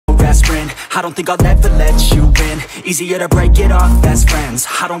aspirin. I don't think I'll ever let you in. Easier to break it off best friends.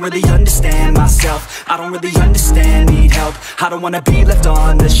 I don't really understand myself, I don't really understand, need help. I don't wanna be left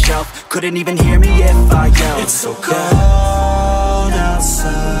on the shelf. Couldn't even hear me if I yelled. It's so cold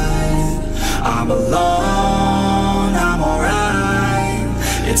outside, I'm alone, I'm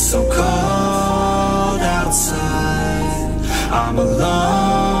alright. It's so cold outside, I'm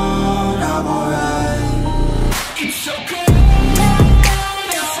alone, I'm alright. It's so cold.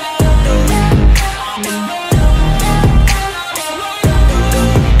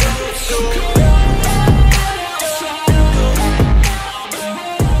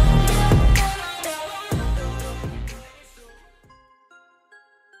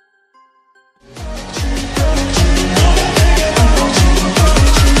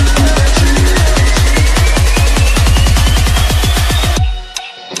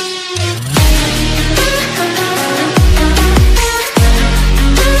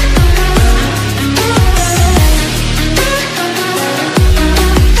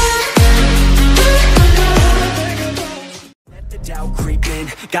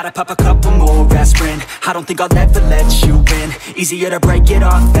 Gotta pop a couple more aspirin. I don't think I'll ever let you in. Easier to break it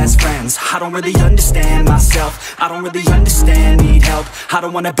off best friends. I don't really understand myself, I don't really understand, need help. I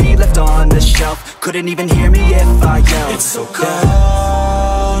don't wanna be left on the shelf. Couldn't even hear me if I yelled. It's so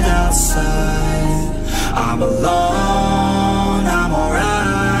cold outside, I'm alone, I'm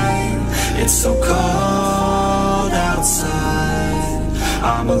alright. It's so cold outside,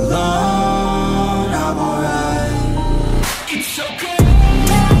 I'm alone, I'm alright. It's so cold.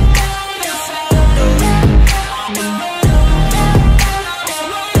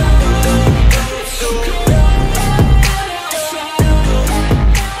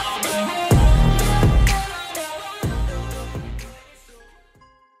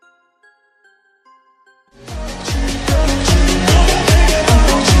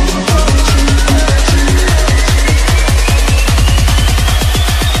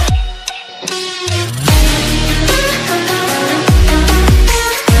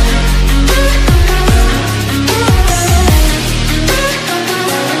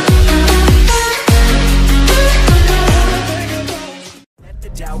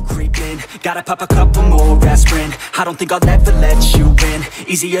 Gotta pop a couple more aspirin. I don't think I'll ever let you in.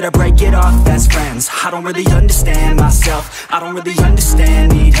 Easier to break it off best friends. I don't really understand myself, I don't really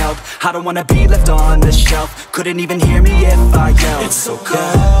understand, need help. I don't wanna be left on the shelf. Couldn't even hear me if I yelled. It's so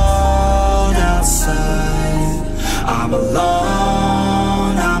cold outside, I'm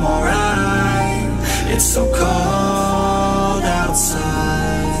alone, I'm alright. It's so cold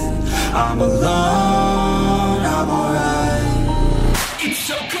outside, I'm alone, I'm alright. It's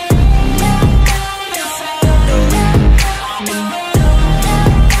so cold.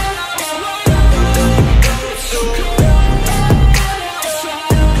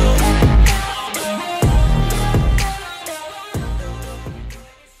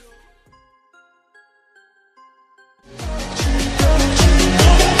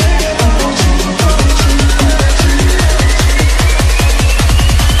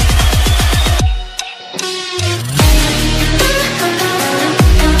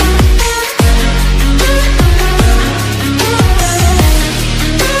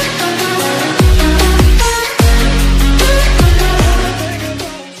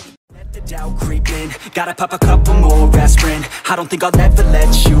 Gotta pop a couple more aspirin. I don't think I'll ever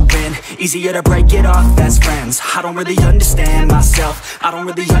let you in. Easier to break it off best friends. I don't really understand myself, I don't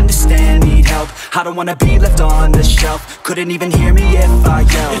really understand, need help. I don't wanna be left on the shelf. Couldn't even hear me if I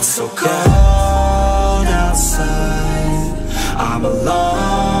yelled. It's so cold outside, I'm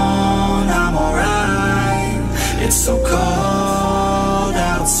alone, I'm alright. It's so cold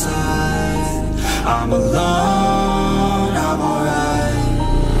outside, I'm alone, I'm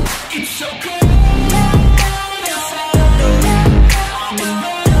alright. It's so cold.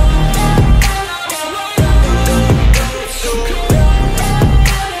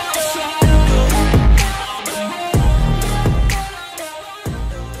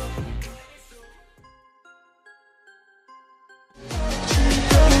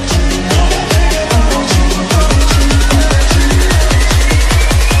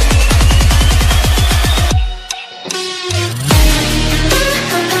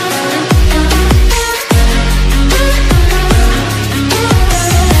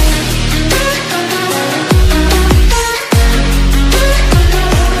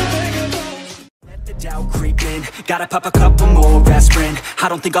 Gotta pop a couple more aspirin. I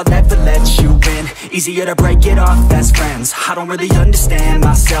don't think I'll ever let you in. Easier to break it off best friends. I don't really understand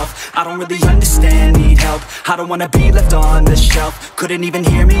myself, I don't really understand, need help. I don't wanna be left on the shelf. Couldn't even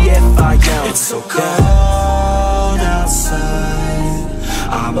hear me if I yelled. It's so cold outside,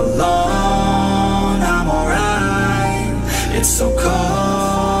 I'm alone.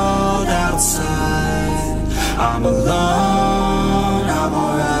 alone, I'm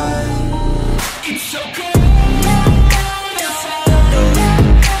alright. It's so cold.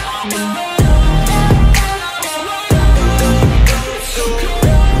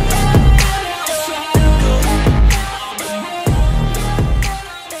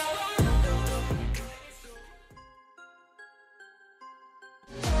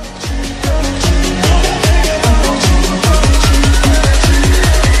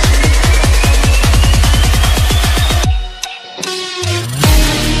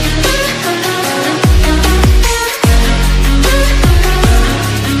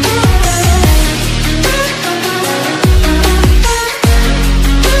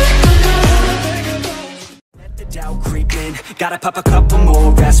 Gotta pop a couple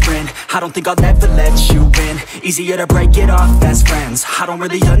more aspirin. I don't think I'll ever let you in. Easier to break it off best friends. I don't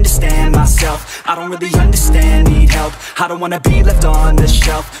really understand myself. I don't really understand, need help. I don't wanna be left on the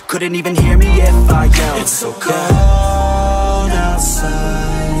shelf. Couldn't even hear me if I yelled. It's so cold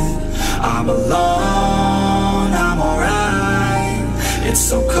outside, I'm alone, I'm alright. It's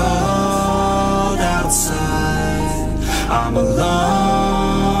so cold outside, I'm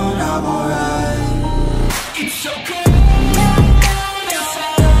alone, I'm alright. It's so cold.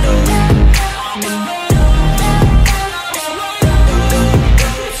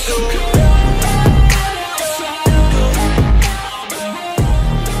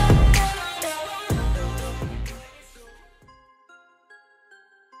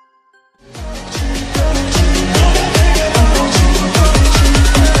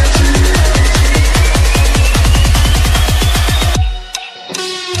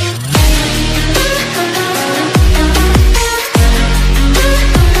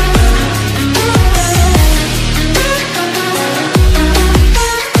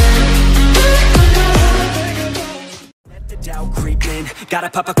 Gotta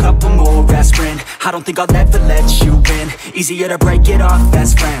pop a couple more aspirin. I don't think I'll ever let you in. Easier to break it off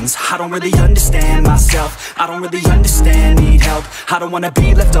best friends. I don't really understand myself. I don't really understand, need help. I don't wanna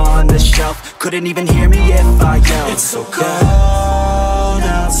be left on the shelf. Couldn't even hear me if I yelled. It's so cold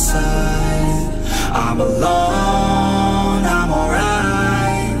outside, I'm alone, I'm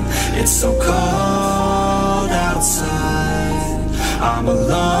alright. It's so cold outside, I'm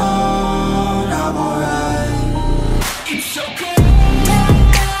alone, I'm alright. It's so cold.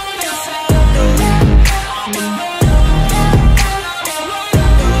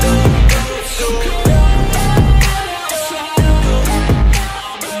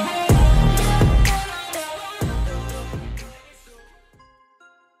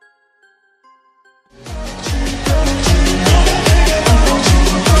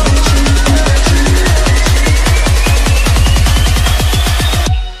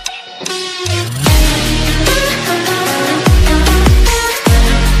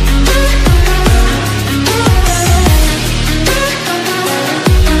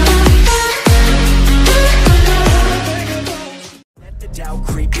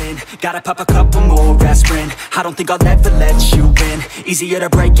 Gotta pop a couple more aspirin. I don't think I'll ever let you in. Easier to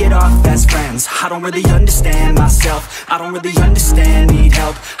break it off best friends. I don't really understand myself. I don't really understand, need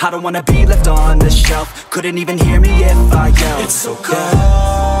help. I don't wanna be left on the shelf. Couldn't even hear me if I yelled. It's so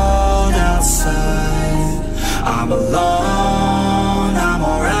cold outside, I'm alone, I'm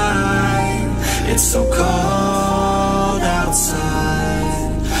alright. It's so cold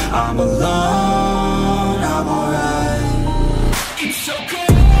outside, I'm alone, I'm alright. It's so cold.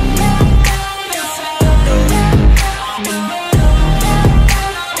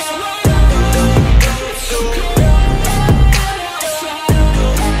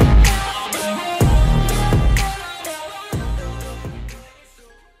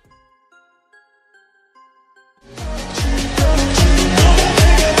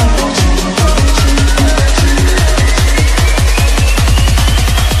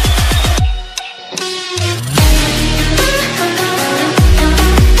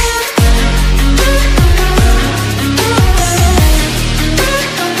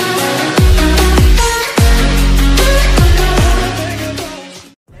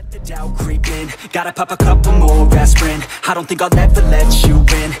 Gotta pop a couple more aspirin. I don't think I'll ever let you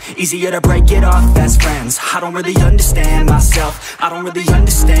in. Easier to break it off best friends. I don't really understand myself. I don't really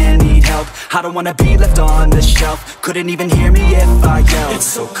understand, need help. I don't wanna be left on the shelf. Couldn't even hear me if I yelled. It's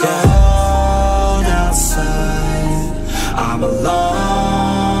so cold outside, I'm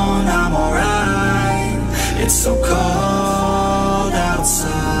alone, I'm alright. It's so cold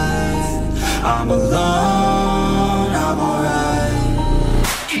outside, I'm alone, I'm alright.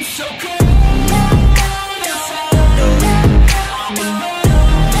 It's so cold.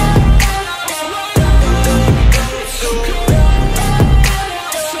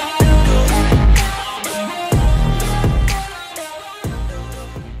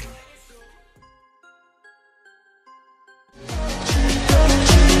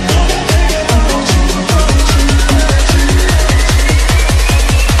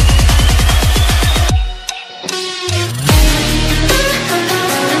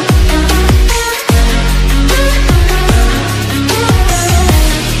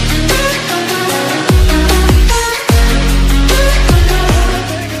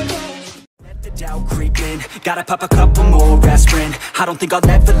 Gotta pop a couple more aspirin. I don't think I'll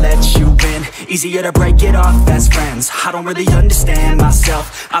ever let you in. Easier to break it off best friends. I don't really understand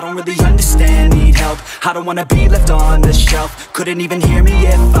myself. I don't really understand, need help. I don't wanna be left on the shelf. Couldn't even hear me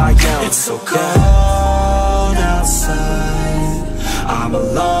if I yelled. It's so cold outside, I'm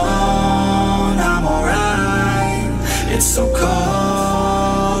alone, I'm alright. It's so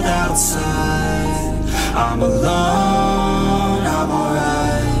cold outside, I'm alone, I'm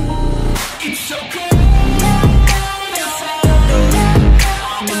alright. It's so cold.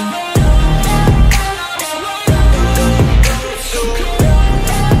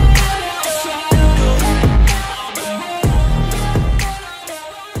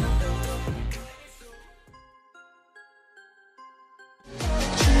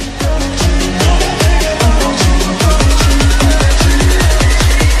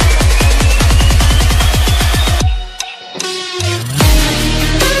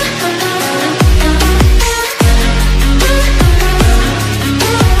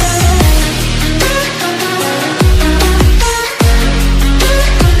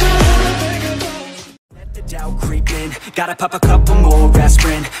 Gotta pop a couple more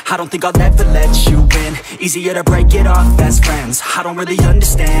aspirin. I don't think I'll ever let you in. Easier to break it off best friends. I don't really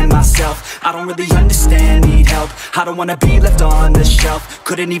understand myself. I don't really understand, need help. I don't wanna be left on the shelf.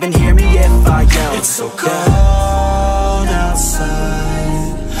 Couldn't even hear me if I yelled. It's so cold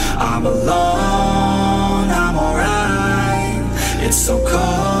outside, I'm alone, I'm alright. It's so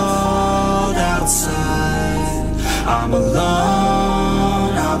cold outside, I'm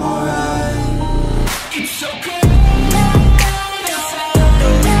alone, I'm alright. It's so cold.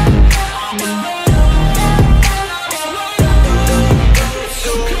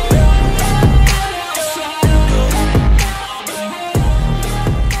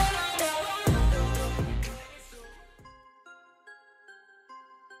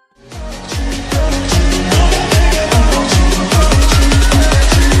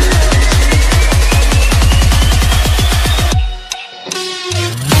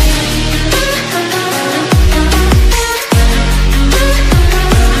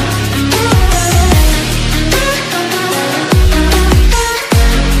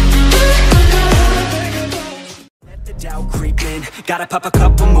 Gotta pop a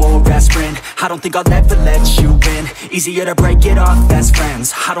couple more aspirin. I don't think I'll ever let you in. Easier to break it off best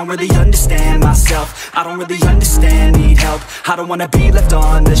friends. I don't really understand myself. I don't really understand, need help. I don't wanna be left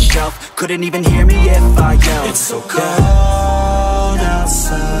on the shelf. Couldn't even hear me if I yelled. It's so cold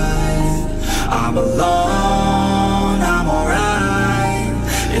outside, I'm alone, I'm alright.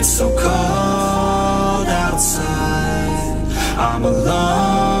 It's so cold outside, I'm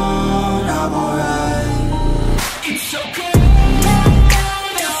alone, I'm alright. It's so cold.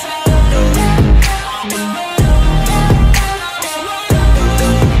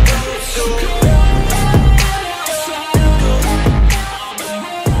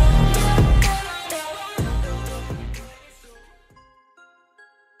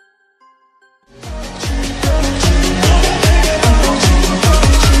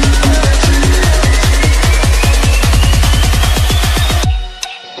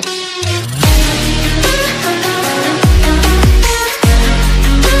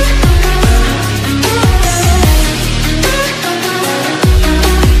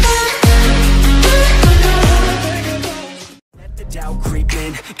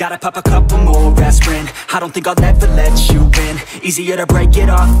 Gotta pop a couple more aspirin. I don't think I'll ever let you in. Easier to break it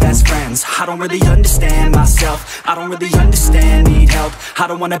off best friends. I don't really understand myself. I don't really understand, need help. I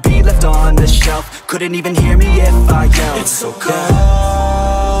don't wanna be left on the shelf. Couldn't even hear me if I yelled. It's so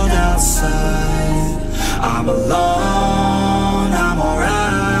cold outside, I'm alone, I'm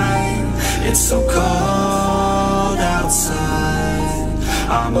alright. It's so cold outside,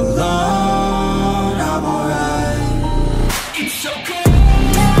 I'm alone, I'm alright. It's so cold.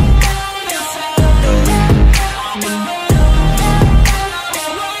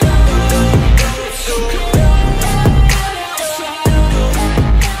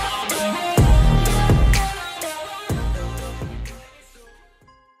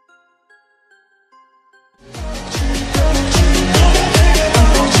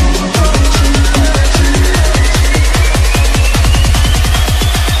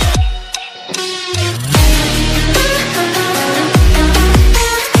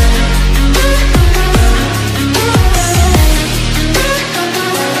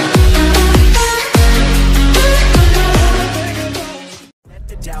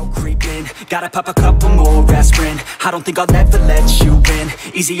 Gotta pop a couple more aspirin. I don't think I'll ever let you in.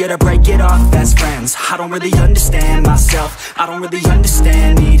 Easier to break it off best friends. I don't really understand myself. I don't really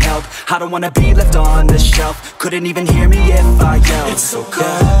understand, need help. I don't wanna be left on the shelf. Couldn't even hear me if I yelled. It's so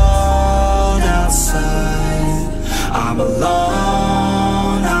cold outside, I'm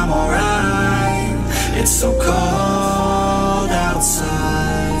alone, I'm alright. It's so cold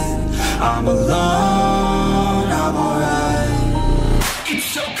outside. I'm alone, I'm alright. It's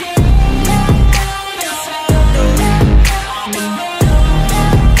so cold.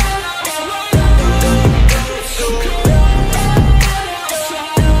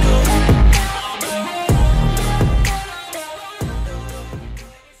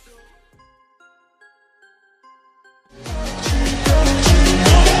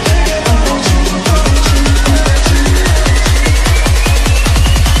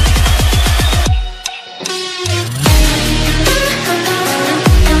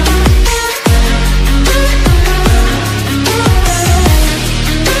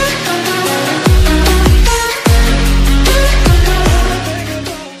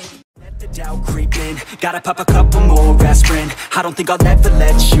 Gotta pop a couple more aspirin. I don't think I'll ever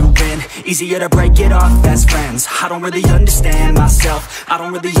let you in. Easier to break it off best friends. I don't really understand myself. I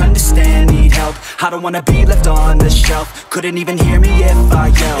don't really understand, need help. I don't wanna be left on the shelf. Couldn't even hear me if I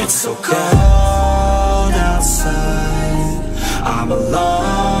yelled. It's so cold outside. I'm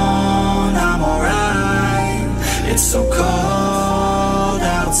alone, I'm alright. It's so cold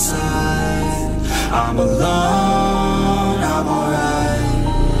outside. I'm alone, I'm alright.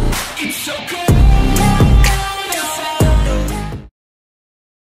 It's so cold.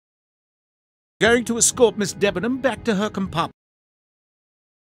 Going to escort Miss Debenham back to her compartment.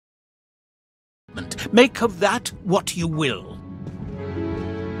 Make of that what you will.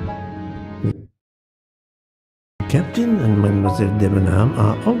 Captain and Mademoiselle Debenham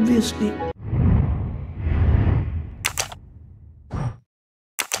are obviously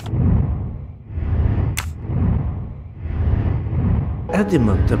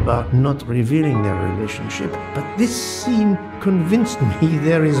adamant about not revealing their relationship, but this scene convinced me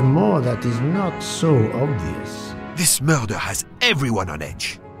there is more that is not so obvious. This murder has everyone on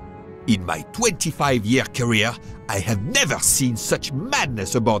edge. In my 25-year career, I have never seen such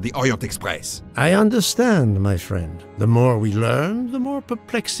madness aboard the Orient Express. I understand, my friend. The more we learn, the more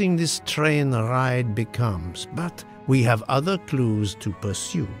perplexing this train ride becomes. But we have other clues to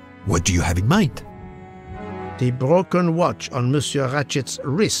pursue. What do you have in mind? The broken watch on Monsieur Ratchet's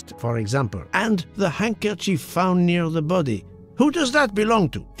wrist, for example, and the handkerchief found near the body. Who does that belong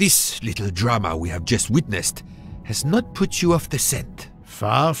to? This little drama we have just witnessed has not put you off the scent.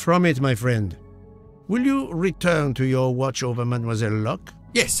 Far from it, my friend. Will you return to your watch over Mademoiselle Locke?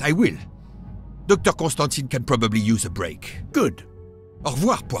 Yes, I will. Dr. Constantine can probably use a break. Good. Au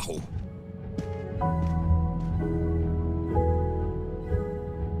revoir, Poirot.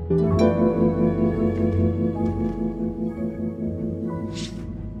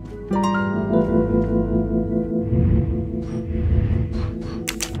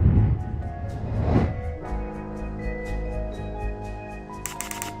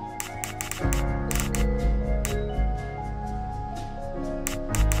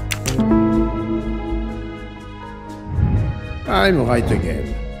 I'm right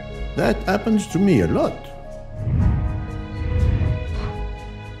again. That happens to me a lot.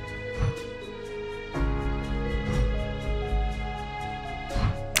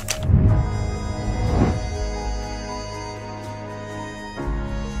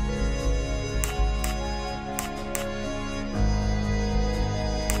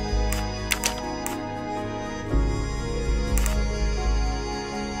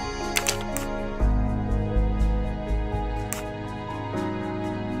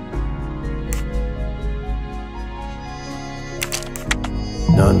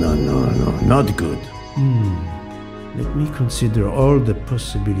 No, not good. Let me consider all the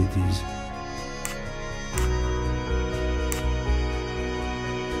possibilities.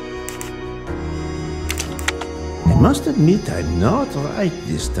 I must admit I'm not right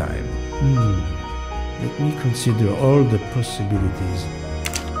this time. Let me consider all the possibilities.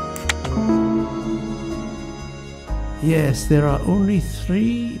 Yes, there are only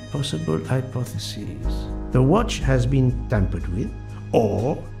 3 possible hypotheses. The watch has been tampered with,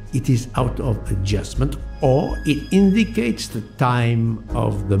 or it is out of adjustment, or it indicates the time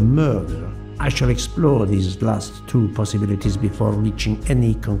of the murder. I shall explore these last 2 possibilities before reaching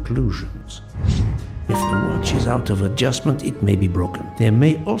any conclusions. If the watch is out of adjustment, it may be broken. There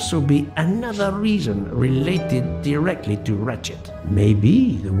may also be another reason related directly to Ratchet.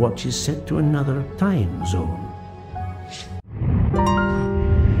 Maybe the watch is set to another time zone.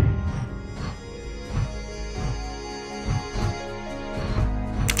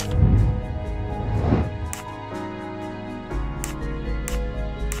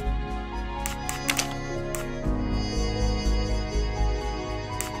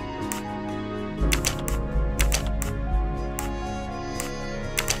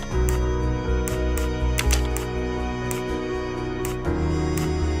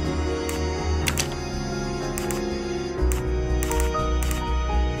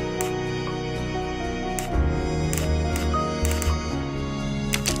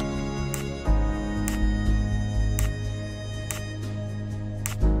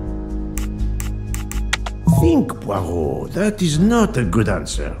 Think, Poirot. That is not a good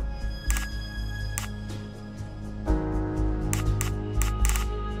answer.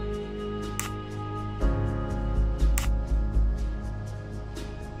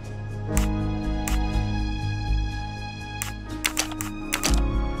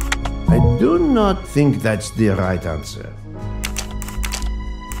 I do not think that's the right answer.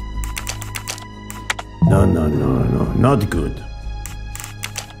 No, not good.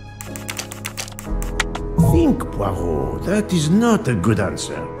 Think, Poirot. That is not a good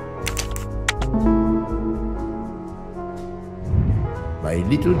answer. My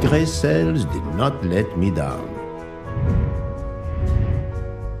little gray cells did not let me down.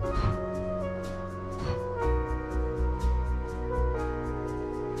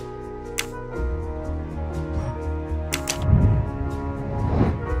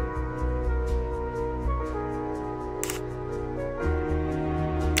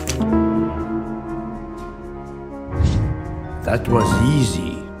 That was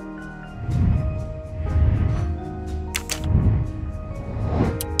easy.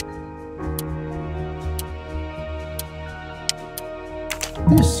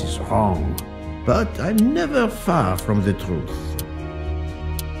 This is wrong, but I'm never far from the truth.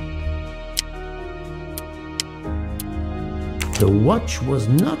 The watch was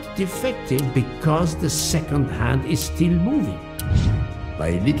not defective because the second hand is still moving.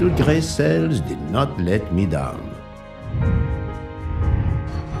 My little gray cells did not let me down.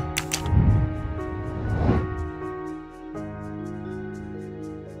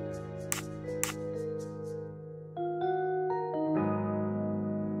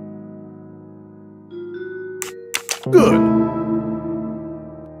 Good.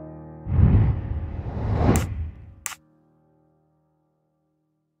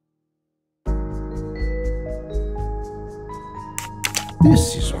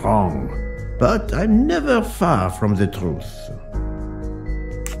 This is wrong, but I'm never far from the truth.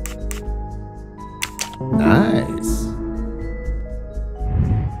 Nice.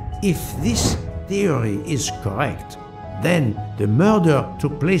 If this theory is correct, then the murder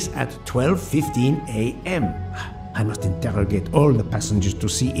took place at 12:15 a.m. I must interrogate all the passengers to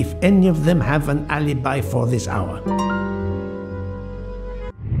see if any of them have an alibi for this hour.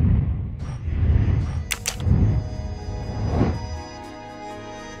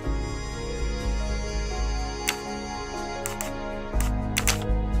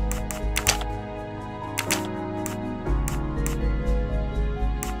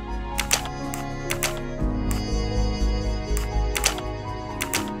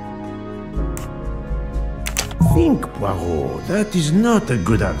 Think, Poirot. That is not a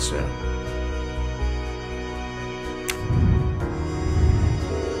good answer.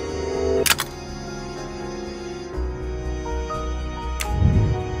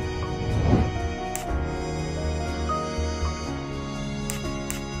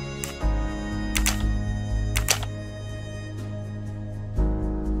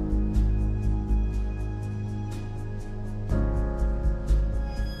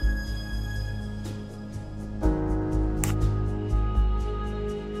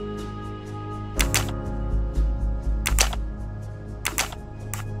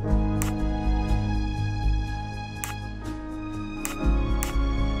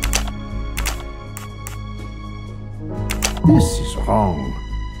 This is wrong,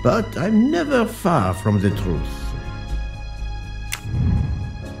 but I'm never far from the truth.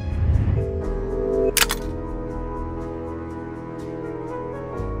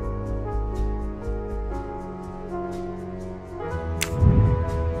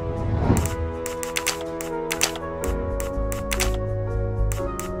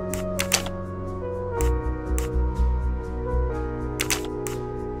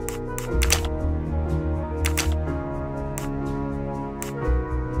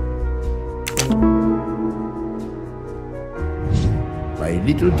 My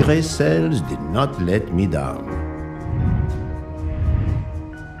little gray cells did not let me down.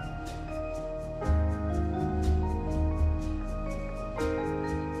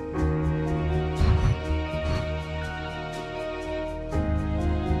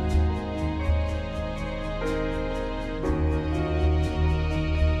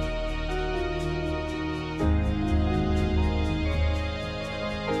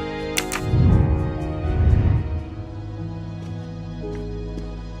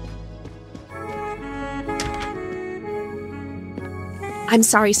 I'm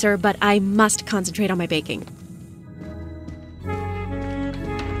sorry, sir, but I must concentrate on my baking.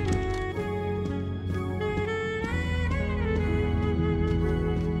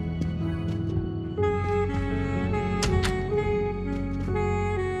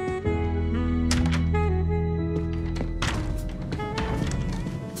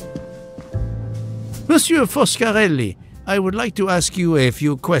 Monsieur Foscarelli, I would like to ask you a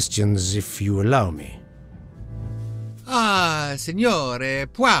few questions, if you allow me. Ah, Signore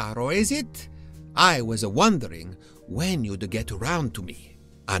Poirot, is it? I was wondering when you'd get around to me.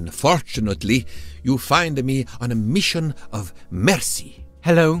 Unfortunately, you find me on a mission of mercy.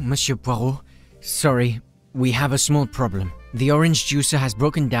 Hello, Monsieur Poirot. Sorry, we have a small problem. The orange juicer has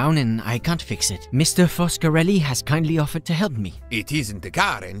broken down and I can't fix it. Mr. Foscarelli has kindly offered to help me. It isn't a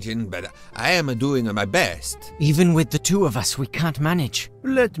car engine, but I am doing my best. Even with the two of us, we can't manage.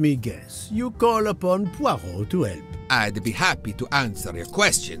 Let me guess. You call upon Poirot to help. I'd be happy to answer your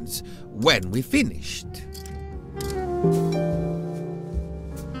questions when we finished.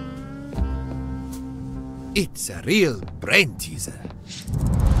 It's a real brain teaser.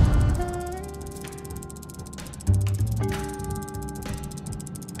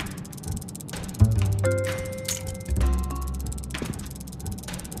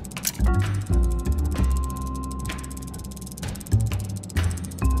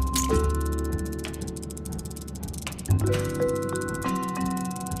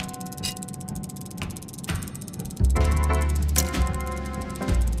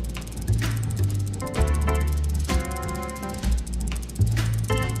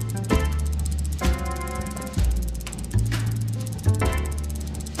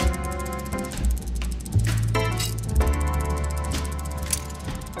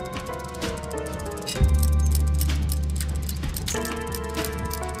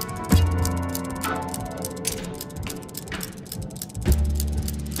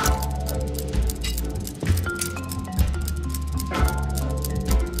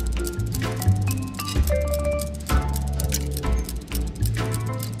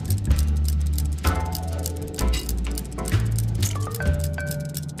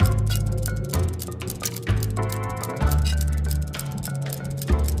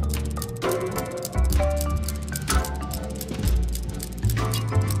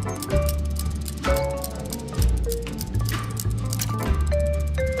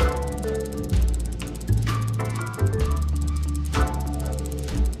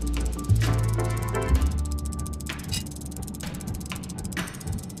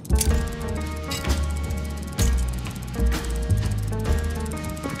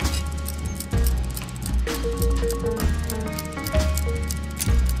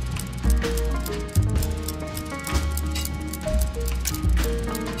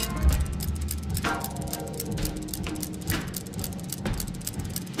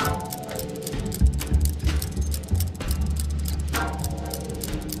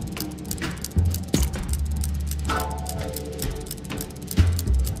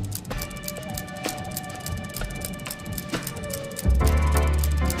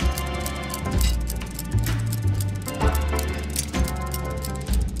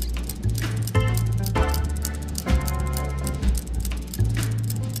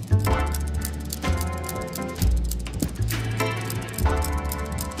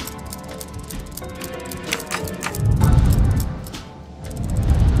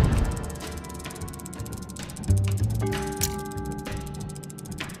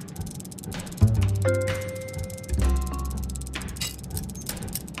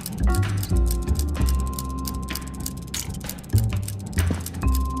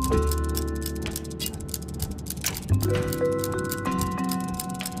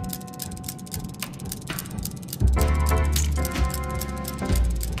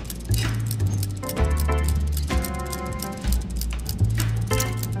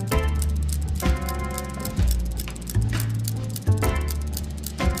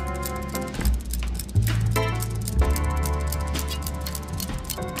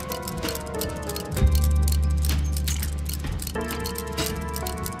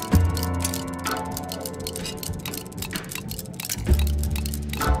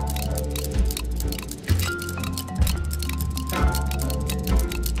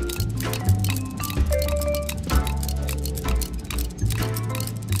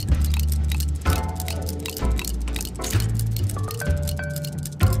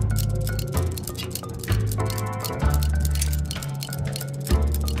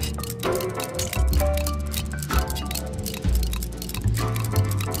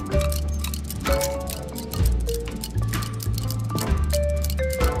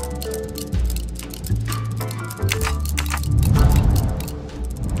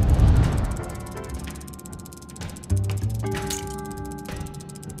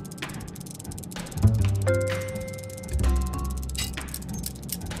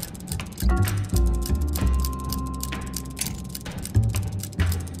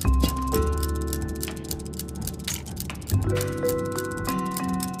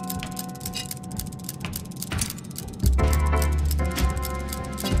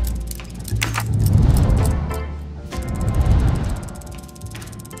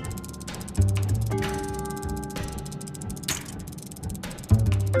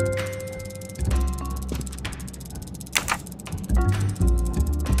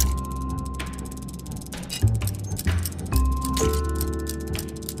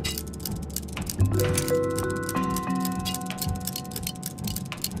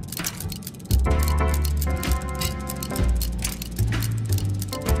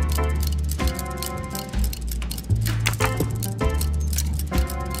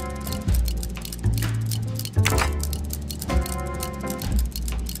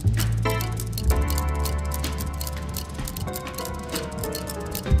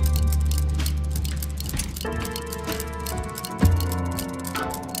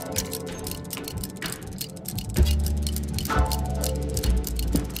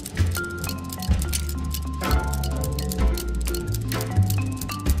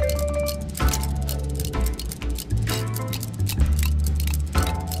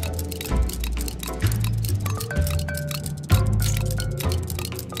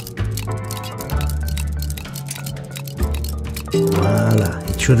 Voila,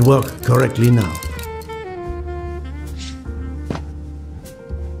 it should work correctly now.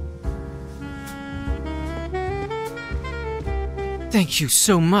 Thank you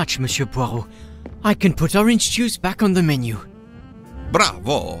so much, Monsieur Poirot. I can put orange juice back on the menu.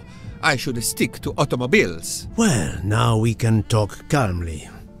 Bravo! I should stick to automobiles. Well, now we can talk calmly.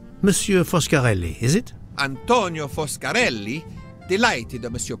 Monsieur Foscarelli, is it? Antonio Foscarelli? Delighted,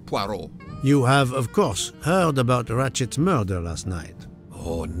 Monsieur Poirot. You have, of course, heard about Ratchet's murder last night.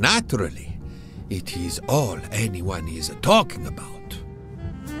 Oh, naturally. It is all anyone is talking about.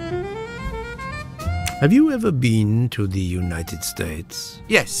 Have you ever been to the United States?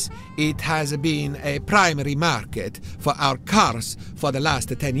 Yes, it has been a primary market for our cars for the last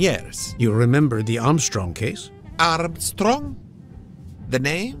 10 years. You remember the Armstrong case? Armstrong? The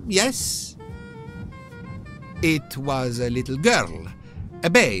name, yes? It was a little girl. A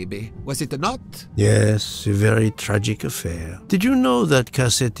baby, was it not? Yes, a very tragic affair. Did you know that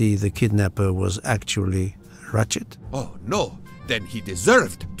Cassetti, the kidnapper, was actually Ratchet? Oh, no. Then he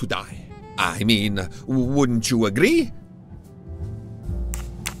deserved to die. I mean, wouldn't you agree?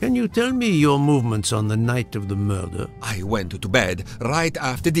 Can you tell me your movements on the night of the murder? I went to bed right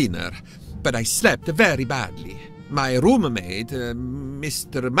after dinner, but I slept very badly. My roommate,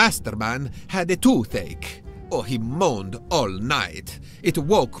 Mr. Masterman, had a toothache. Oh, he moaned all night. It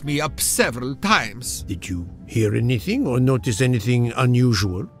woke me up several times. Did you hear anything or notice anything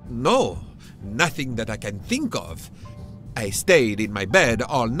unusual? No, nothing that I can think of. I stayed in my bed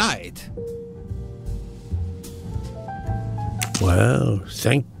all night. Well,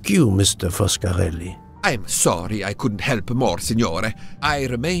 thank you, Mr. Foscarelli. I'm sorry I couldn't help more, Signore. I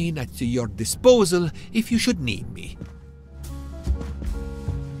remain at your disposal if you should need me.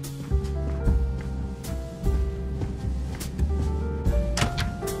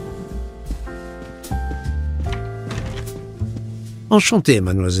 Enchanté,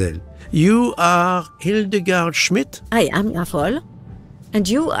 mademoiselle. You are Hildegard Schmidt? I am, jawohl. And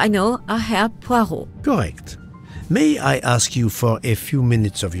you, I know, are Herr Poirot. Correct. May I ask you for a few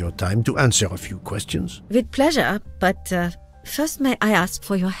minutes of your time to answer a few questions? With pleasure, but first may I ask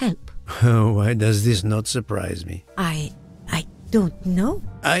for your help? Why does this not surprise me? I don't know.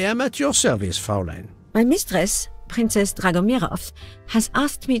 I am at your service, Fraulein. My mistress, Princess Dragomirov, has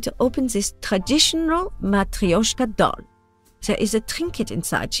asked me to open this traditional Matryoshka doll. There is a trinket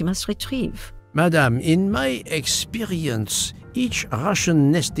inside she must retrieve. Madame, in my experience, each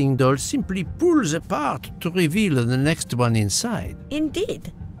Russian nesting doll simply pulls apart to reveal the next one inside.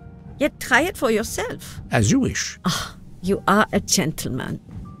 Indeed. Yet try it for yourself. As you wish. Ah, you are a gentleman.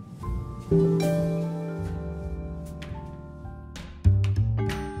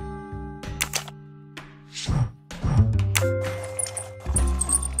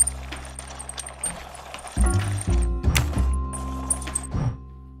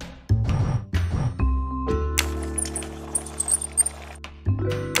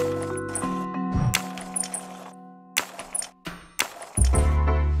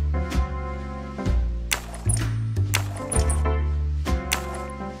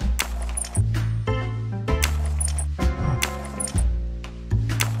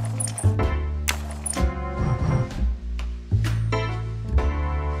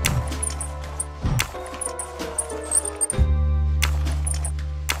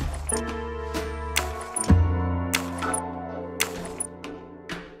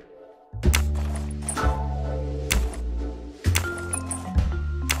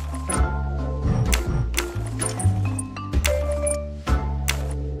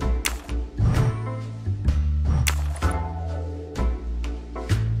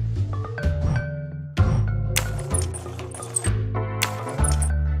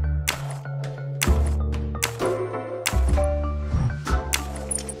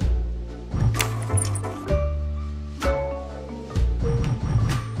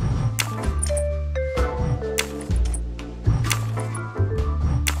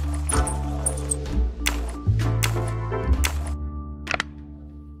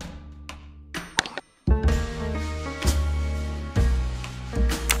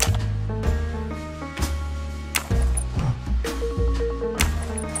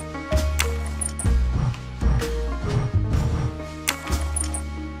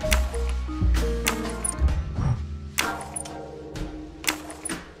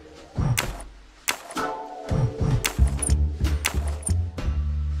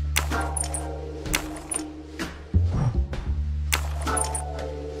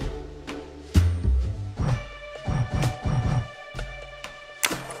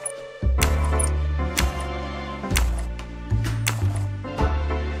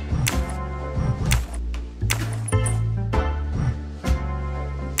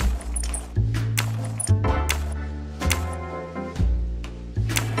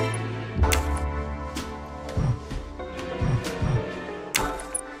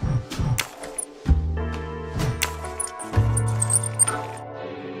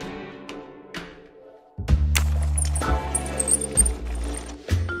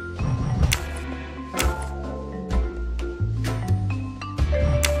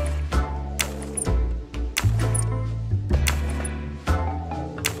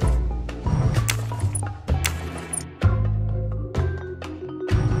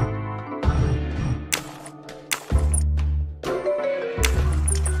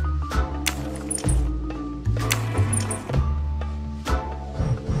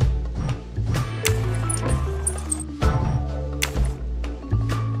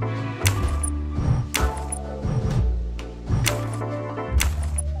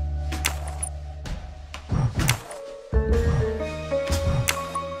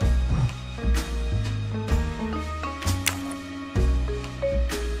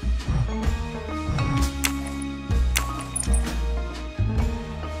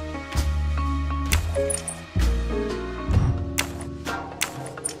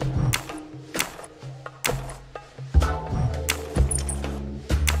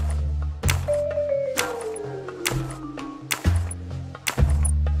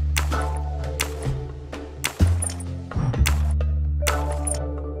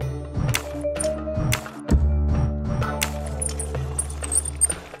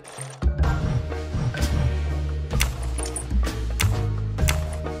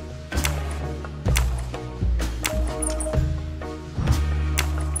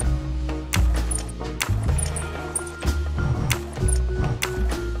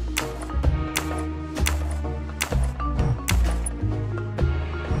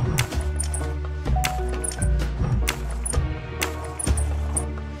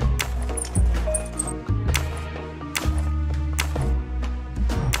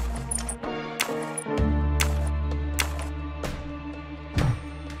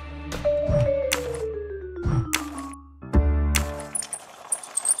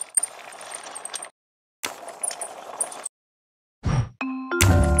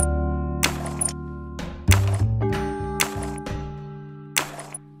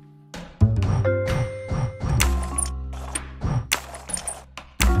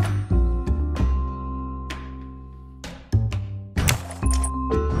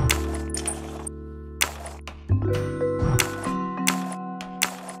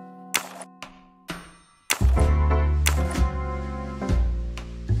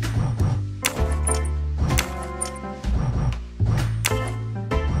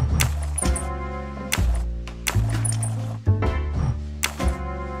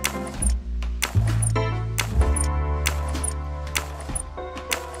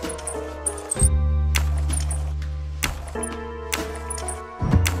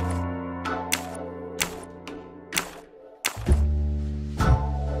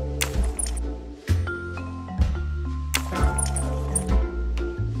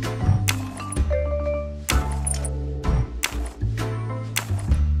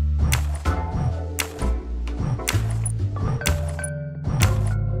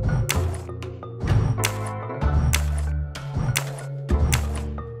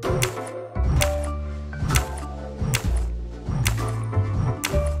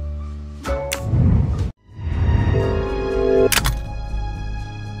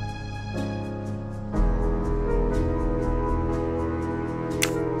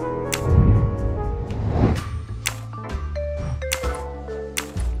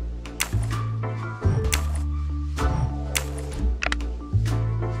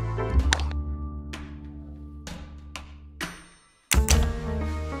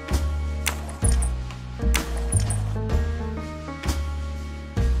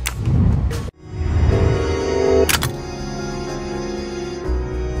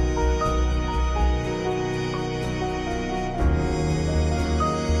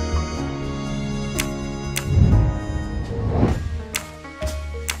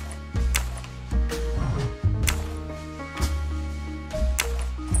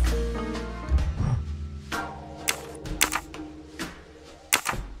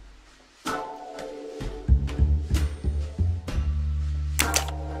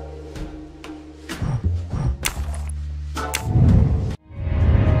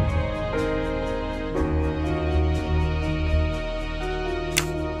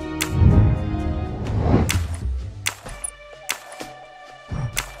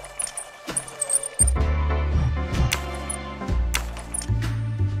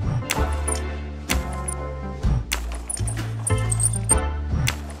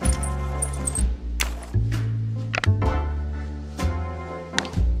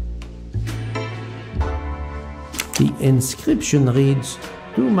 The inscription reads,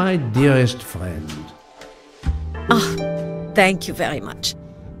 "To my dearest friend." Thank you very much.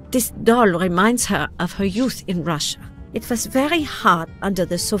 This doll reminds her of her youth in Russia. It was very hard under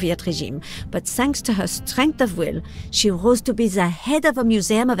the Soviet regime, but thanks to her strength of will, she rose to be the head of a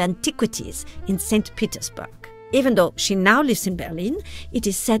museum of antiquities in St. Petersburg. Even though she now lives in Berlin, it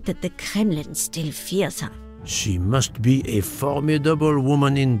is said that the Kremlin still fears her. She must be a formidable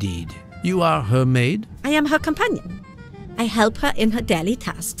woman indeed. You are her maid? I am her companion. I help her in her daily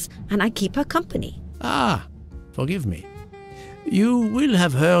tasks, and I keep her company. Ah, forgive me. You will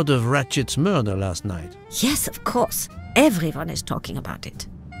have heard of Ratchet's murder last night. Yes, of course. Everyone is talking about it.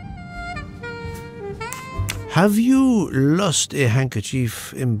 Have you lost a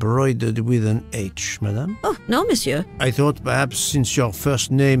handkerchief embroidered with an H, madame? Oh, no, monsieur. I thought perhaps since your first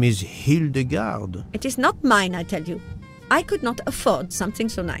name is Hildegard. It is not mine, I tell you. I could not afford something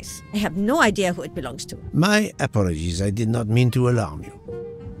so nice. I have no idea who it belongs to. My apologies, I did not mean to alarm you.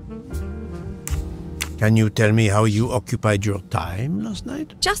 Can you tell me how you occupied your time last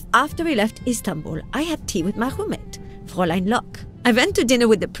night? Just after we left Istanbul, I had tea with my roommate, Fräulein Locke. I went to dinner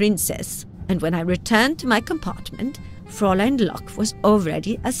with the princess, and when I returned to my compartment, Fräulein Locke was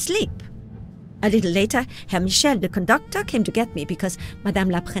already asleep. A little later, Herr Michel, the conductor, came to get me because Madame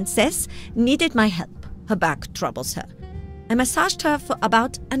la Princesse needed my help. Her back troubles her. I massaged her for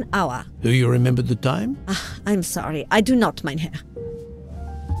about an hour. Do you remember the time? I'm sorry, I do not, mein Herr.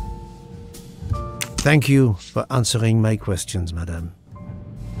 Thank you for answering my questions, madame.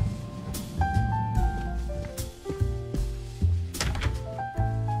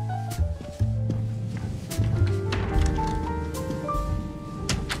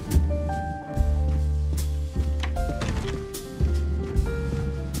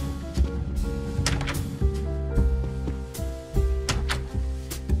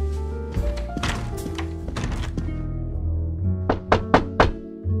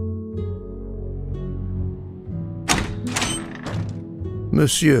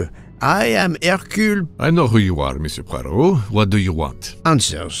 Monsieur, I am Hercule. I know who you are, Monsieur Poirot. What do you want?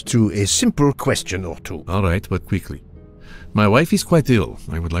 Answers to a simple question or two. All right, but quickly. My wife is quite ill.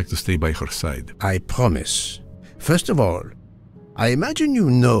 I would like to stay by her side. I promise. First of all, I imagine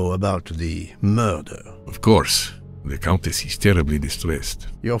you know about the murder. Of course. The Countess is terribly distressed.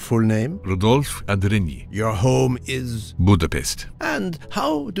 Your full name? Rodolphe Adreny. Your home is? Budapest. And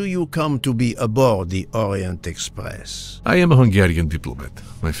how do you come to be aboard the Orient Express? I am a Hungarian diplomat.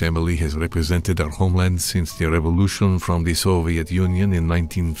 My family has represented our homeland since the revolution from the Soviet Union in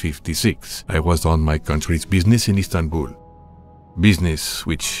 1956. I was on my country's business in Istanbul. Business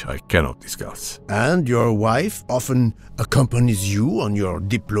which I cannot discuss. And your wife often accompanies you on your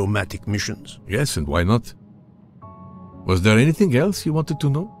diplomatic missions? Yes, and why not? Was there anything else you wanted to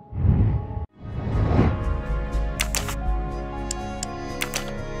know?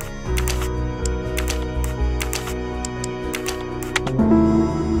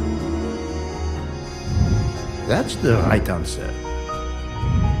 That's the right answer.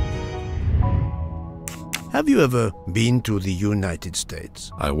 Have you ever been to the United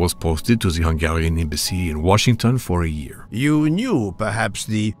States? I was posted to the Hungarian embassy in Washington for a year. You knew perhaps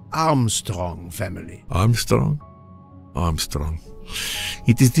the Armstrong family. Armstrong?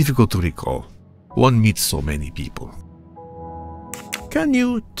 It is difficult to recall. One meets so many people. Can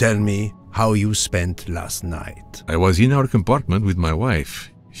you tell me how you spent last night? I was in our compartment with my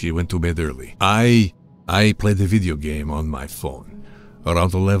wife. She went to bed early. I played a video game on my phone.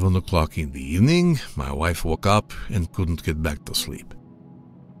 Around 11 o'clock in the evening, my wife woke up and couldn't get back to sleep.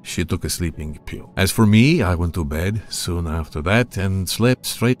 She took a sleeping pill. As for me, I went to bed soon after that and slept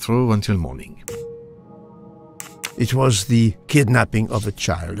straight through until morning. It was the kidnapping of a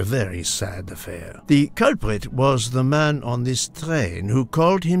child, a very sad affair. The culprit was the man on this train who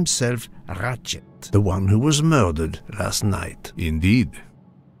called himself Ratchet, the one who was murdered last night. Indeed.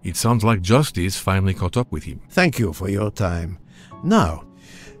 It sounds like justice finally caught up with him. Thank you for your time. Now,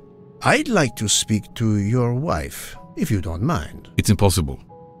 I'd like to speak to your wife, if you don't mind. It's impossible.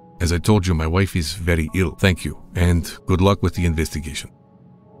 As I told you, my wife is very ill. Thank you, and good luck with the investigation.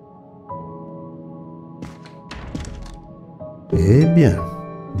 Eh bien,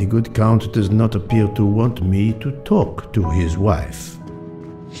 the good Count does not appear to want me to talk to his wife.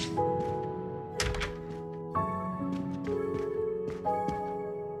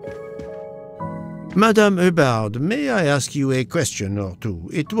 Madame Hubbard, may I ask you a question or two?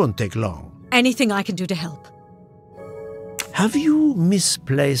 It won't take long. Anything I can do to help. Have you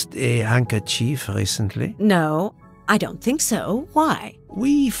misplaced a handkerchief recently? No, I don't think so. Why?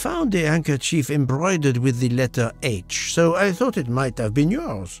 We found a handkerchief embroidered with the letter H, so I thought it might have been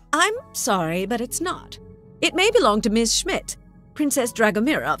yours. I'm sorry, but it's not. It may belong to Miss Schmidt, Princess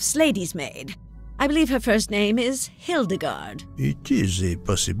Dragomirov's lady's maid. I believe her first name is Hildegard. It is a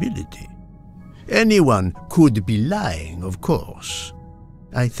possibility. Anyone could be lying, of course.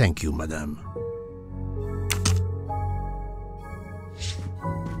 I thank you, madame.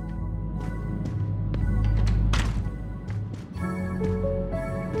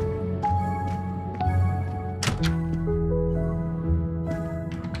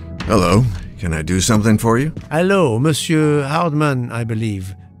 Hello. Can I do something for you? Hello, Monsieur Hardman, I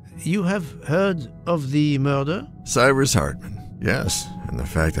believe. You have heard of the murder? Cyrus Hardman. Yes, and the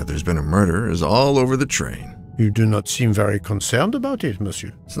fact that there's been a murder is all over the train. You do not seem very concerned about it,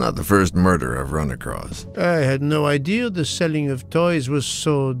 monsieur. It's not the first murder I've run across. I had no idea the selling of toys was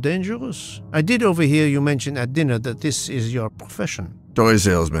so dangerous. I did overhear you mention at dinner that this is your profession. Toy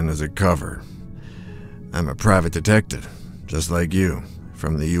salesman is a cover. I'm a private detective, just like you,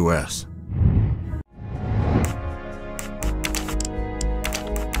 from the U.S.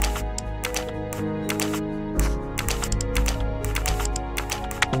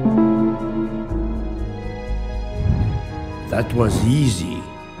 That was easy.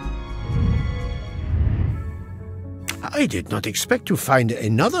 I did not expect to find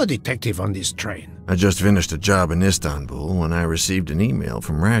another detective on this train. I just finished a job in Istanbul when I received an email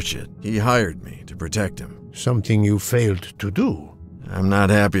from Ratchet. He hired me to protect him. Something you failed to do. I'm not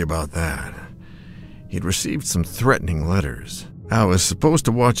happy about that. He'd received some threatening letters. I was supposed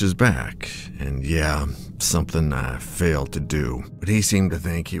to watch his back, and yeah, something I failed to do. But he seemed to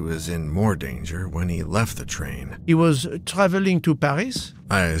think he was in more danger when he left the train. He was traveling to Paris?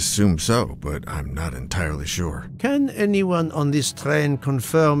 I assume so, but I'm not entirely sure. Can anyone on this train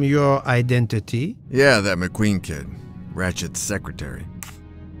confirm your identity? Yeah, that McQueen kid, Ratchet's secretary.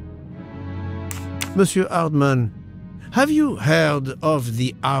 Monsieur Hardman, have you heard of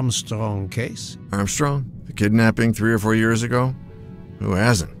the Armstrong case? Armstrong? The kidnapping 3 or 4 years ago? Who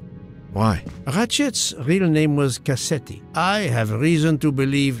hasn't? Why? Ratchet's real name was Cassetti. I have reason to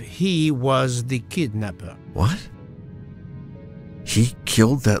believe he was the kidnapper. What? He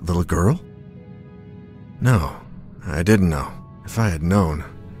killed that little girl? No, I didn't know. If I had known,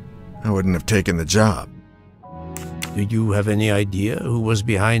 I wouldn't have taken the job. Do you have any idea who was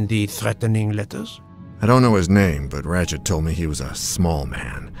behind the threatening letters? I don't know his name, but Ratchet told me he was a small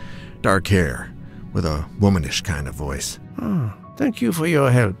man. Dark hair, with a womanish kind of voice. Oh, thank you for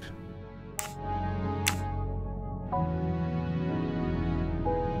your help.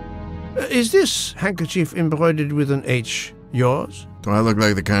 Is this handkerchief embroidered with an H yours? Do I look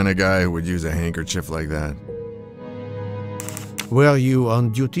like the kind of guy who would use a handkerchief like that? Were you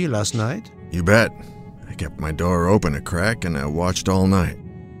on duty last night? You bet. I kept my door open a crack and I watched all night.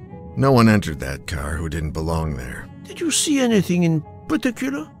 No one entered that car who didn't belong there. Did you see anything in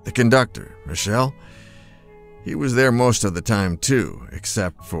particular? The conductor, Michel, he was there most of the time too,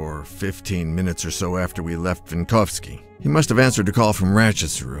 except for 15 minutes or so after we left Vinkovsky. He must have answered a call from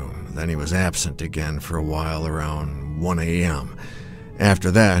Ratchet's room, then he was absent again for a while around 1 a.m. After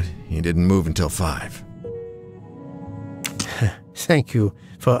that, he didn't move until 5. Thank you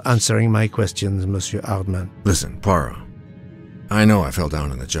for answering my questions, Monsieur Hardman. Listen, Poirot, I know I fell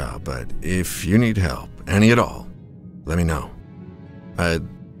down on the job, but if you need help, any at all, let me know. I'd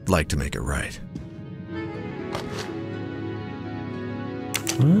like to make it right.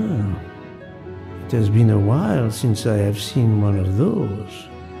 Ah, it has been a while since I have seen one of those.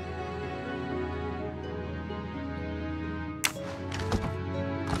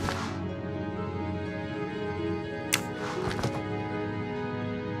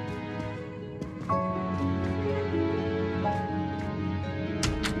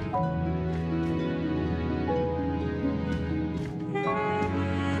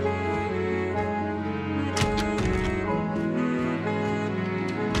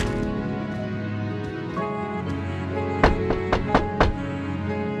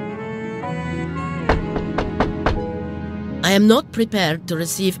 I am not prepared to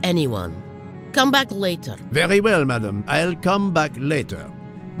receive anyone. Come back later. Very well, madam. I'll come back later.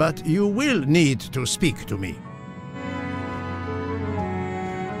 But you will need to speak to me.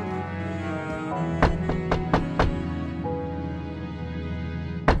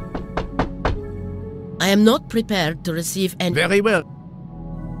 I am not prepared to receive any... Very well.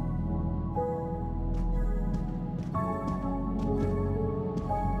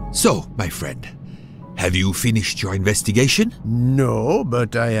 So, my friend, have you finished your investigation? No,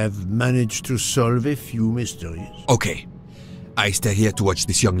 but I have managed to solve a few mysteries. Okay. I stay here to watch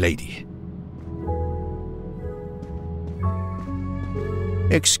this young lady.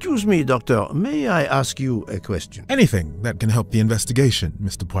 Excuse me, Doctor. May I ask you a question? Anything that can help the investigation,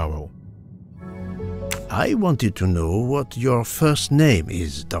 Mr. Poirot. I wanted to know what your first name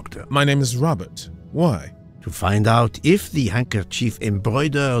is, Doctor. My name is Robert. Why? To find out if the handkerchief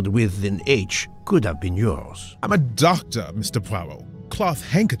embroidered with an H could have been yours. I'm a doctor, Mr. Poirot. Cloth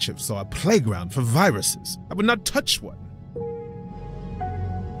handkerchiefs are a playground for viruses. I would not touch one.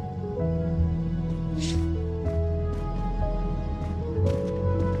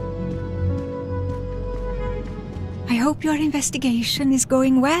 I hope your investigation is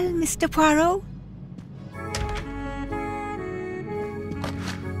going well, Mr. Poirot.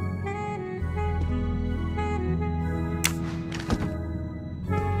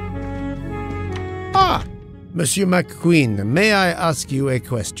 Monsieur McQueen, may I ask you a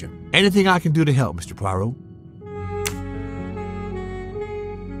question? Anything I can do to help, Mr. Poirot?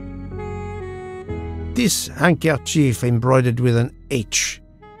 This handkerchief embroidered with an H,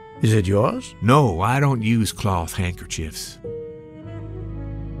 is it yours? No, I don't use cloth handkerchiefs.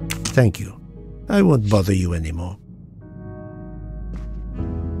 Thank you. I won't bother you anymore.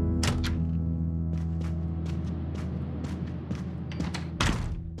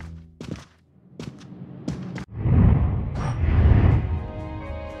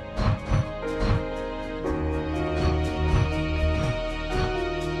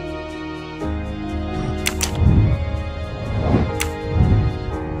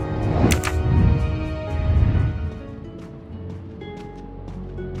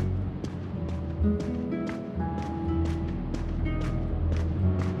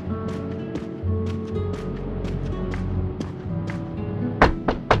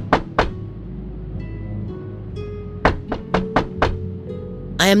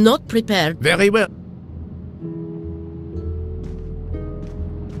 I am not prepared. Very well.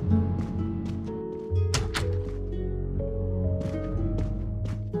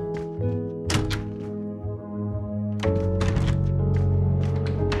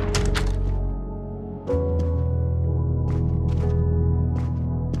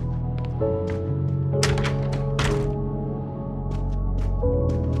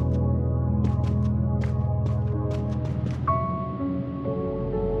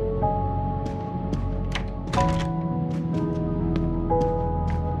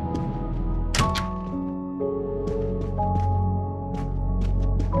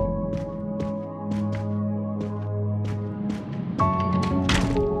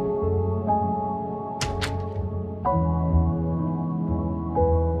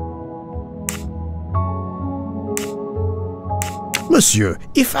 Monsieur,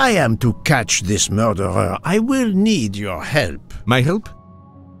 if I am to catch this murderer, I will need your help. My help?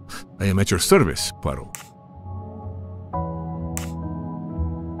 I am at your service, Poirot.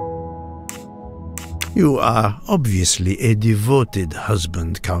 You are obviously a devoted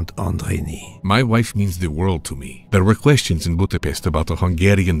husband, Count Andrini. My wife means the world to me. There were questions in Budapest about a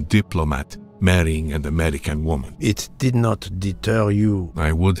Hungarian diplomat marrying an American woman. It did not deter you.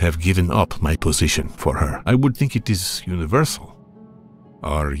 I would have given up my position for her. I would think it is universal.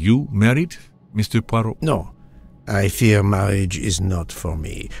 Are you married, Mr. Poirot? No, I fear marriage is not for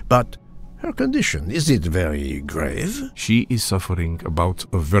me. But her condition, is it very grave? She is suffering a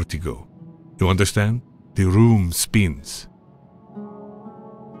bout of vertigo. You understand? The room spins.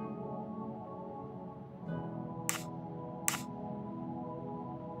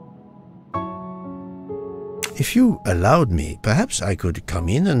 If you allowed me, perhaps I could come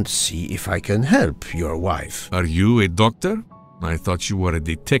in and see if I can help your wife. Are you a doctor? I thought you were a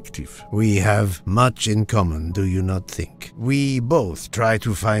detective. We have much in common, do you not think? We both try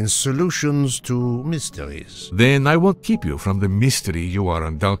to find solutions to mysteries. Then I won't keep you from the mystery you are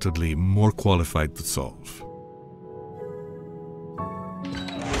undoubtedly more qualified to solve.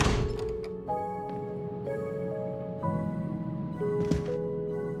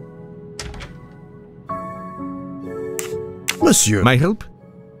 Monsieur. My help?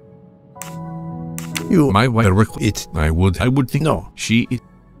 My wife, I would think. No. She is.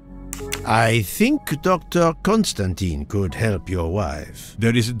 I think Dr. Constantine could help your wife.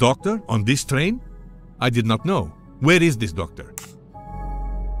 There is a doctor on this train? I did not know. Where is this doctor?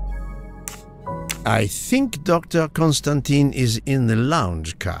 I think Dr. Constantine is in the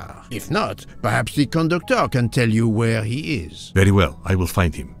lounge car. If not, perhaps the conductor can tell you where he is. Very well, I will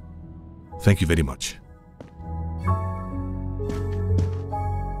find him. Thank you very much.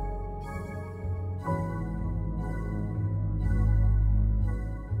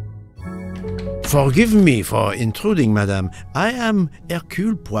 Forgive me for intruding, madame. I am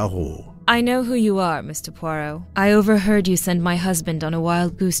Hercule Poirot. I know who you are, Mr. Poirot. I overheard you send my husband on a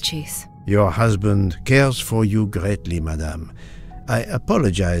wild goose chase. Your husband cares for you greatly, madame. I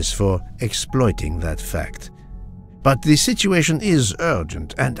apologize for exploiting that fact. but the situation is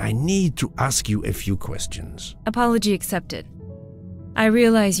urgent, and I need to ask you a few questions. Apology accepted. I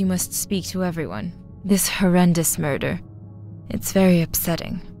realize you must speak to everyone. This horrendous murder. It's very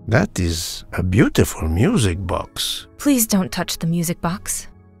upsetting. That is a beautiful music box. Please don't touch the music box.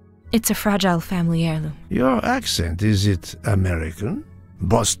 It's a fragile family heirloom. Your accent, is it American?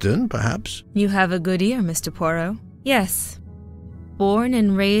 Boston, perhaps? You have a good ear, Mr. Poirot. Yes. Born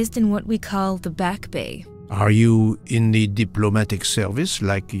and raised in what we call the Back Bay. Are you in the diplomatic service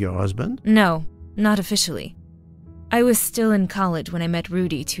like your husband? No, not officially. I was still in college when I met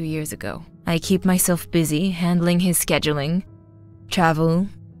Rudy 2 years ago. I keep myself busy handling his scheduling, travel,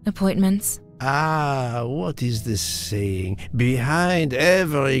 appointments. Ah, what is the saying? Behind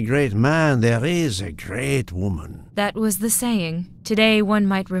every great man there is a great woman. That was the saying. Today one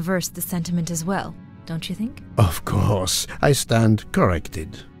might reverse the sentiment as well, don't you think? Of course, I stand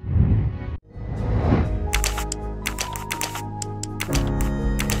corrected.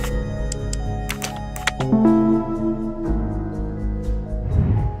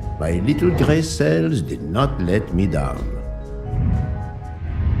 My little grey cells did not let me down.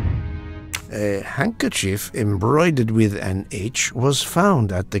 A handkerchief embroidered with an H was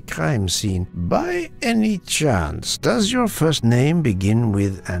found at the crime scene. By any chance, does your first name begin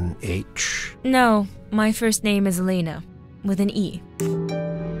with an H? No, my first name is Elena, with an E.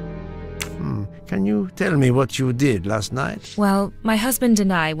 Can you tell me what you did last night? Well, my husband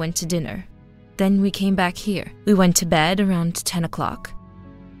and I went to dinner. Then we came back here. We went to bed around 10 o'clock.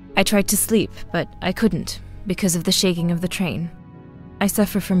 I tried to sleep, but I couldn't, because of the shaking of the train. I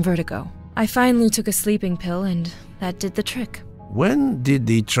suffer from vertigo. I finally took a sleeping pill, and that did the trick. When did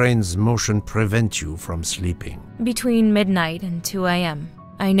the train's motion prevent you from sleeping? Between midnight and 2 a.m.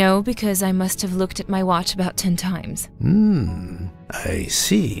 I know because I must have looked at my watch about 10 times. I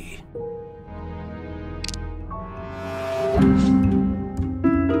see.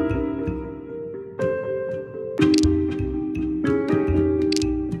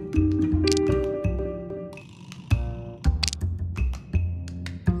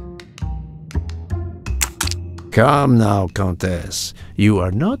 Come now, Countess. You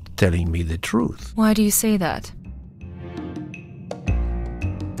are not telling me the truth. Why do you say that?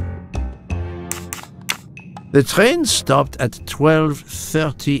 The train stopped at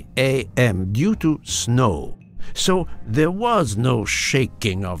 12:30 a.m. due to snow, so there was no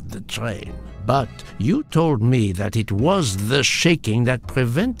shaking of the train. But you told me that it was the shaking that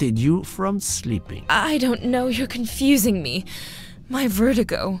prevented you from sleeping. I don't know, you're confusing me. My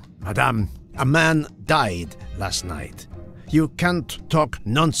vertigo. Madame, a man died last night. You can't talk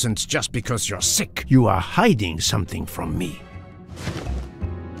nonsense just because you're sick. You are hiding something from me.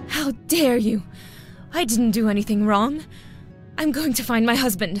 How dare you? I didn't do anything wrong. I'm going to find my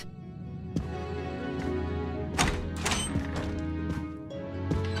husband.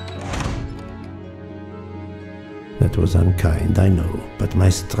 That was unkind, I know, but my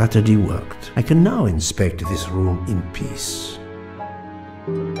strategy worked. I can now inspect this room in peace.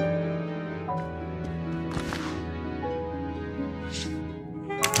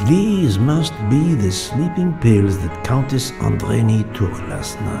 These must be the sleeping pills that Countess Andreni took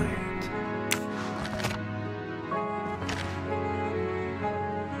last night.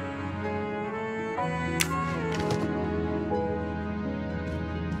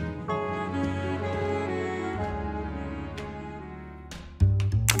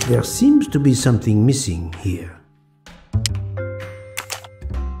 There seems to be something missing here.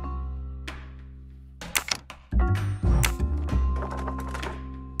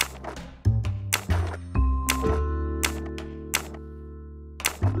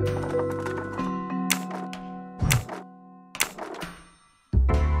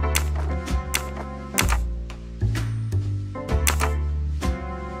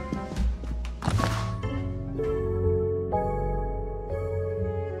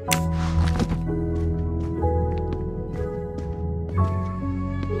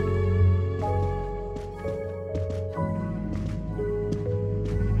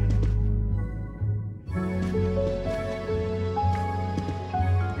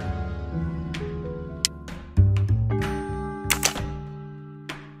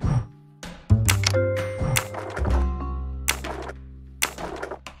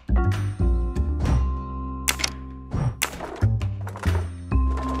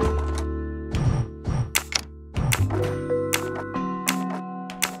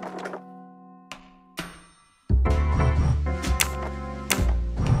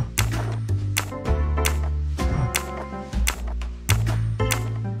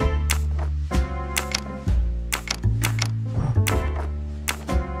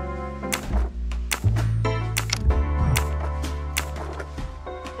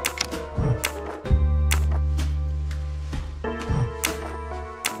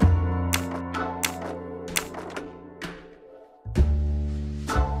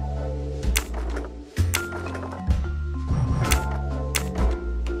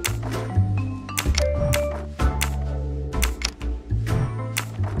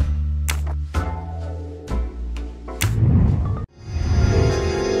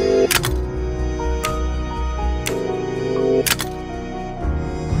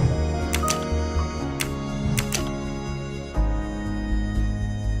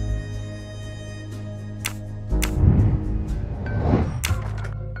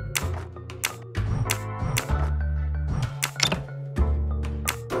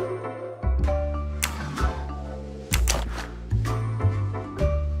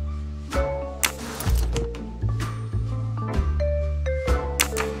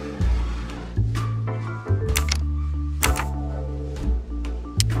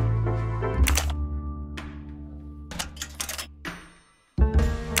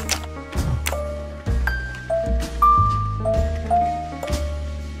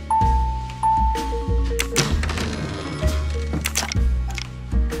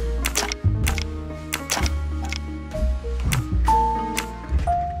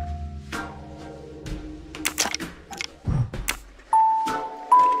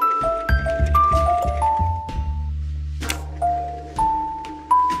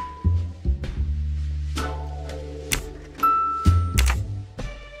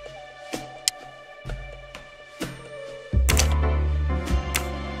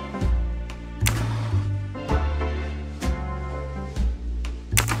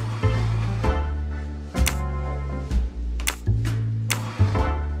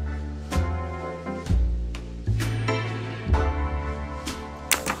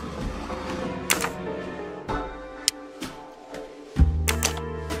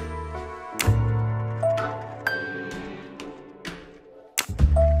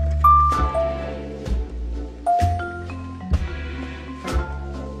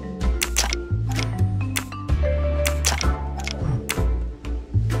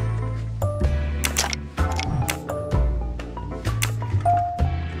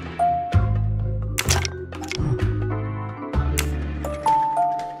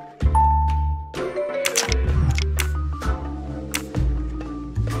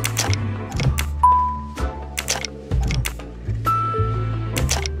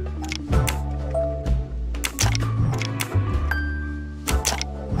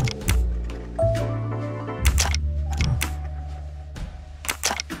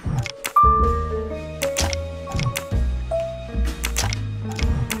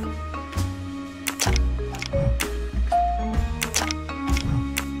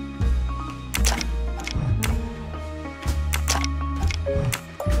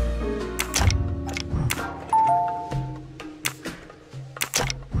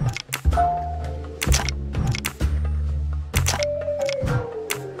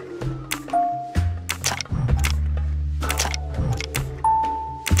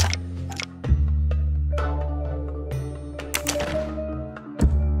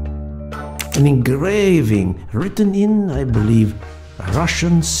 An engraving written in, I believe,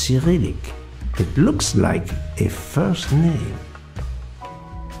 Russian Cyrillic. It looks like a first name.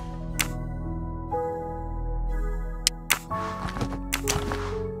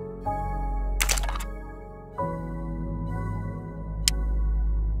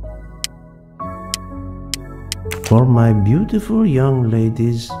 For my beautiful young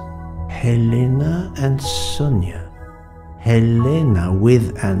ladies, Helena and Sonia. Helena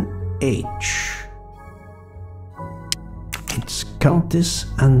with an H. It's Countess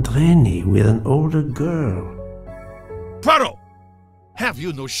Andreni with an older girl. Poirot! Have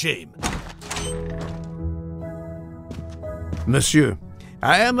you no shame? Monsieur,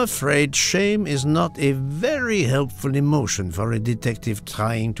 I am afraid shame is not a very helpful emotion for a detective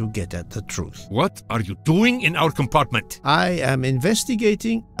trying to get at the truth. What are you doing in our compartment? I am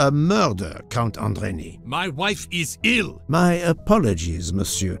investigating a murder, Count Andreni. My wife is ill. My apologies,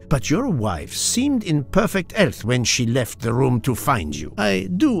 monsieur, but your wife seemed in perfect health when she left the room to find you. I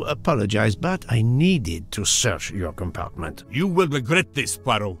do apologize, but I needed to search your compartment. You will regret this,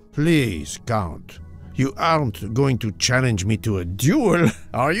 Poirot. Please, Count. You aren't going to challenge me to a duel,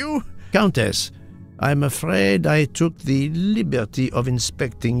 are you? Countess, I'm afraid I took the liberty of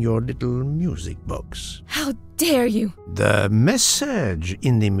inspecting your little music box. How dare you! The message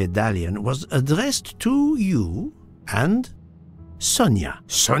in the medallion was addressed to you and Sonia.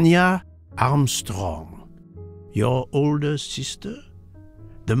 Sonia Armstrong, your older sister,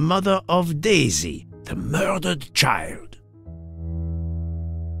 the mother of Daisy, the murdered child.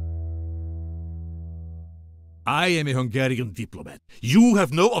 I am a Hungarian diplomat. You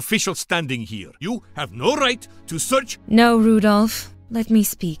have no official standing here. You have no right to search— No, Rudolph. Let me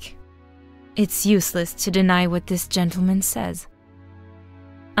speak. It's useless to deny what this gentleman says.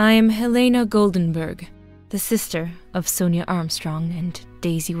 I am Helena Goldenberg, the sister of Sonia Armstrong, and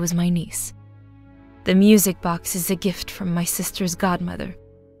Daisy was my niece. The music box is a gift from my sister's godmother,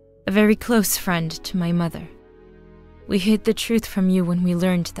 a very close friend to my mother. We hid the truth from you when we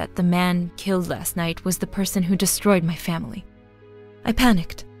learned that the man killed last night was the person who destroyed my family. I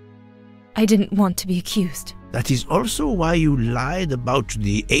panicked. I didn't want to be accused. That is also why you lied about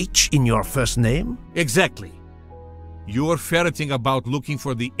the H in your first name? Exactly. Your ferreting about looking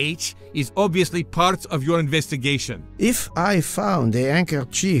for the H is obviously part of your investigation. If I found a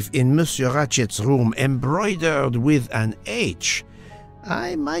handkerchief in Monsieur Ratchet's room embroidered with an H,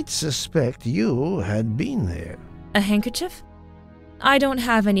 I might suspect you had been there. A handkerchief? I don't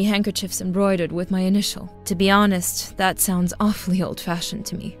have any handkerchiefs embroidered with my initial. To be honest, that sounds awfully old-fashioned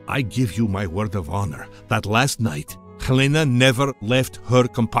to me. I give you my word of honor that last night, Helena never left her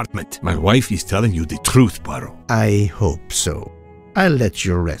compartment. My wife is telling you the truth, Poirot. I hope so. I'll let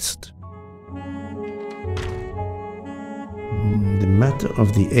you rest. The matter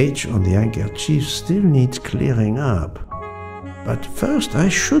of the H on the handkerchief still needs clearing up. But first I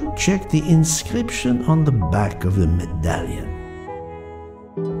should check the inscription on the back of the medallion.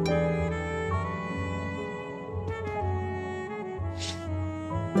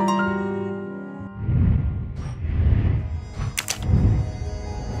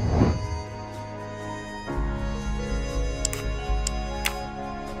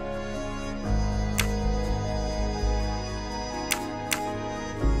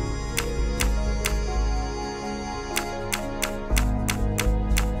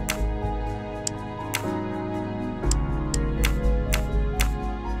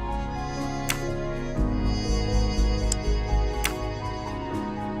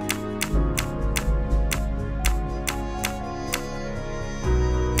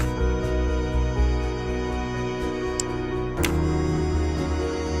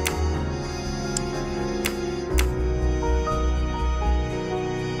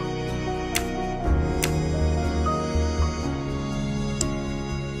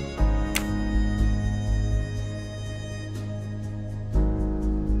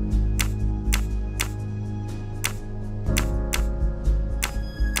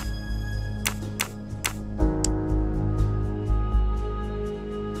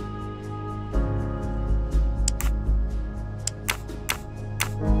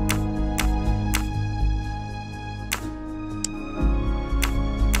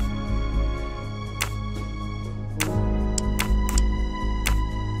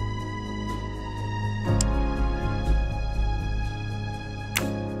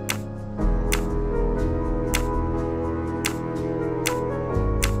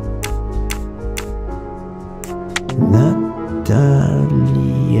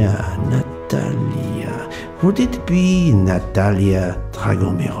 Natalia. Would it be Natalia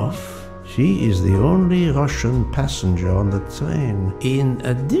Dragomirov? She is the only Russian passenger on the train. In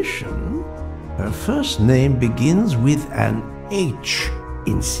addition, Her first name begins with an H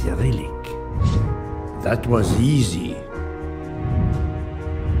in Cyrillic. That was easy.